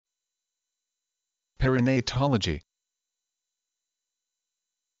Perinatology.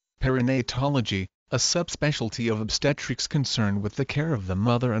 Perinatology, a subspecialty of obstetrics concerned with the care of the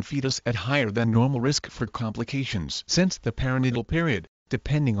mother and fetus at higher than normal risk for complications. Since the perinatal period,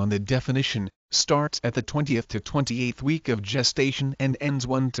 depending on the definition, starts at the 20th to 28th week of gestation and ends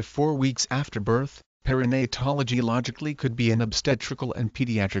 1 to 4 weeks after birth, perinatology logically could be an obstetrical and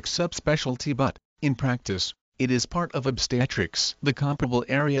pediatric subspecialty, but, in practice, it is part of obstetrics. The comparable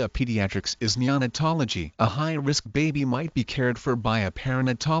area of pediatrics is neonatology. A high-risk baby might be cared for by a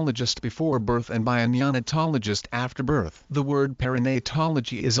perinatologist before birth and by a neonatologist after birth. The word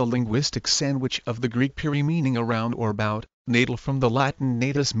perinatology is a linguistic sandwich of the Greek peri meaning around or about, natal from the Latin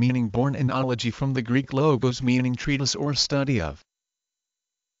natus meaning born, and ology from the Greek logos meaning treatise or study of.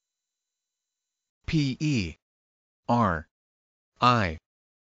 P-E-R-I-N-A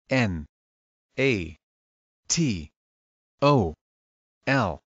T-O-L-O-G-Y.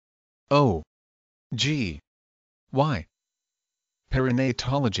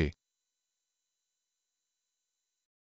 Perinatology.